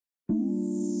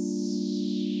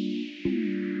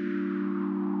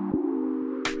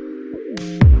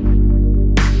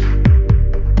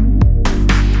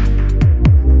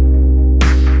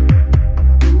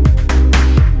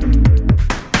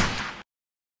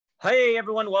Hey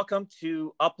everyone, welcome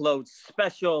to Upload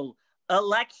Special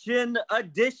Election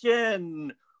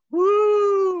Edition.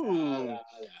 Woo!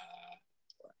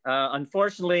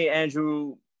 Unfortunately,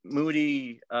 Andrew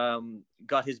Moody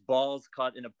got his balls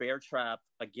caught in a bear trap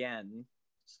again,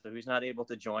 so he's not able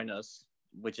to join us,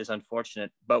 which is unfortunate.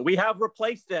 But we have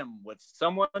replaced him with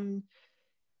someone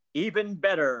even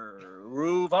better,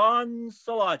 Ruvan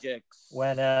Sologix.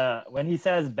 When he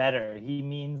says better, he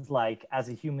means like as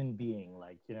a human being,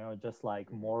 like just like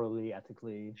morally,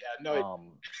 ethically,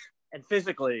 and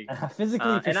physically.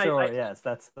 Physically for sure. Yes,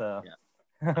 that's the.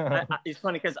 Yeah. It's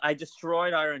funny because I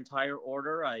destroyed our entire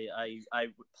order. I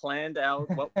planned out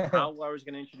how I was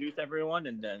going to introduce everyone,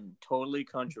 and then totally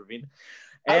contravened.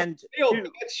 And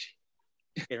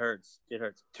it hurts. It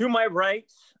hurts. To my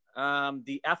right,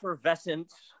 the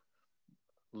effervescent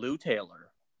Lou Taylor.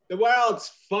 The world's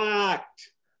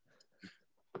fucked.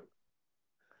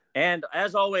 And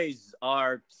as always,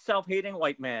 our self-hating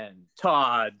white man,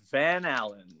 Todd Van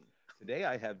Allen. Today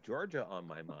I have Georgia on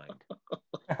my mind.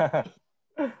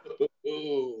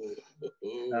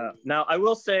 Now, I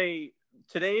will say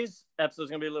today's episode is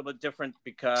going to be a little bit different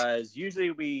because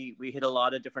usually we hit a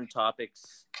lot of different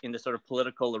topics in the sort of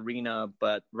political arena.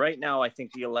 But right now, I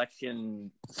think the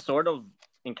election sort of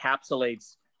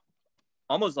encapsulates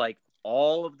almost like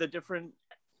all of the different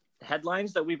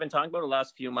headlines that we've been talking about the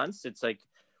last few months. It's like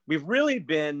we've really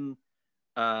been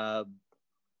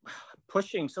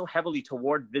pushing so heavily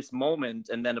toward this moment.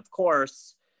 And then, of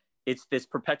course, it's this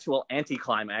perpetual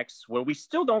anticlimax where we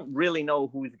still don't really know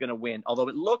who's going to win, although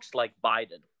it looks like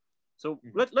Biden. So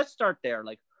let's start there.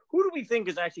 Like, who do we think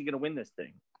is actually going to win this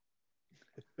thing?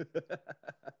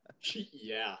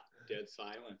 Yeah, dead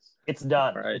silence. It's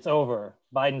done. Right. It's over.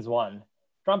 Biden's won.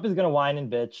 Trump is going to whine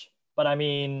and bitch, but I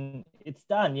mean, it's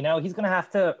done. He's going to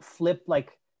have to flip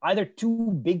like either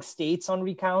 2 big states on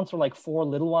recounts or like 4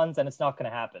 little ones, and it's not going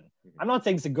to happen. I'm not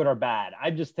saying it's a good or bad. I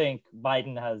just think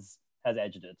Biden has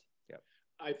edged it.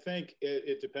 I think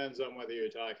it depends on whether you're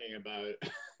talking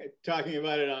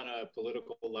about it on a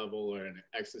political level or an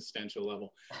existential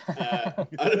level. On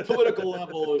a political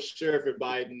level, sure, for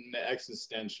Biden,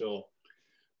 existential.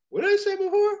 What did I say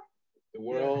before? The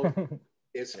world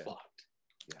is fucked.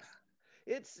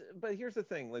 Yeah, but here's the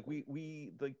thing: like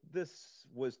we like this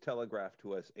was telegraphed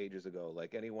to us ages ago.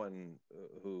 Like anyone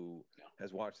who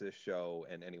has watched this show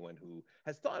and anyone who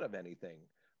has thought of anything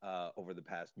over the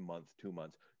past month, 2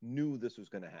 months, knew this was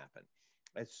going to happen.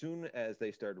 As soon as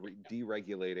they started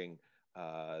deregulating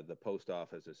the post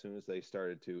office, as soon as they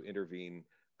started to intervene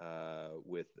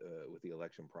with the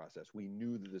election process, we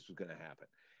knew that this was going to happen,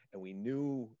 and we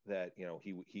knew that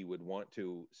he would want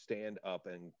to stand up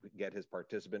and get his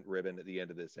participant ribbon at the end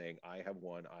of this, saying, "I have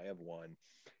won,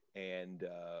 and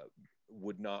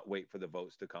would not wait for the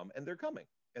votes to come, and they're coming,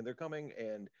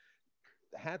 and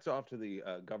hats off to the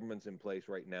governments in place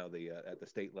right now, at the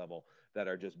state level, that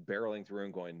are just barreling through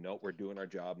and going, no, we're doing our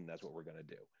job, and that's what we're going to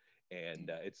do.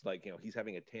 And it's like, he's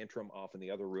having a tantrum off in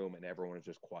the other room, and everyone is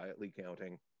just quietly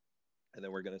counting, and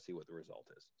then we're going to see what the result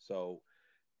is. So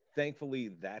thankfully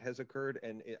that has occurred,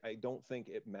 and I don't think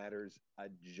it matters a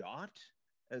jot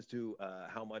as to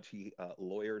how much he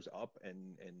lawyers up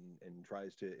and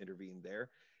tries to intervene there.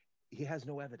 He has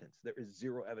no evidence. There is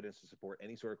zero evidence to support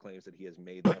any sort of claims that he has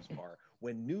made thus far.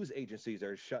 When news agencies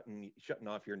are shutting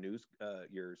off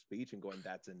your speech and going,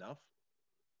 "That's enough,"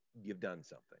 you've done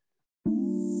something.